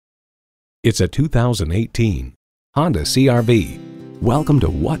It's a 2018 Honda CR-V. Welcome to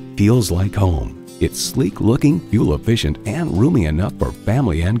what feels like home. It's sleek-looking, fuel-efficient, and roomy enough for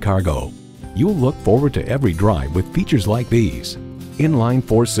family and cargo. You'll look forward to every drive with features like these: inline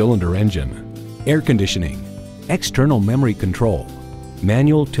 4-cylinder engine, air conditioning, external memory control,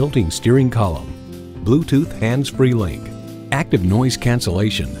 manual tilting steering column, Bluetooth hands-free link, active noise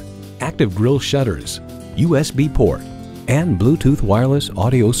cancellation, active grille shutters, USB port, and Bluetooth wireless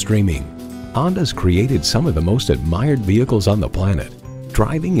audio streaming. Honda's created some of the most admired vehicles on the planet.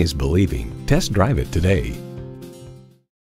 Driving is believing. Test drive it today.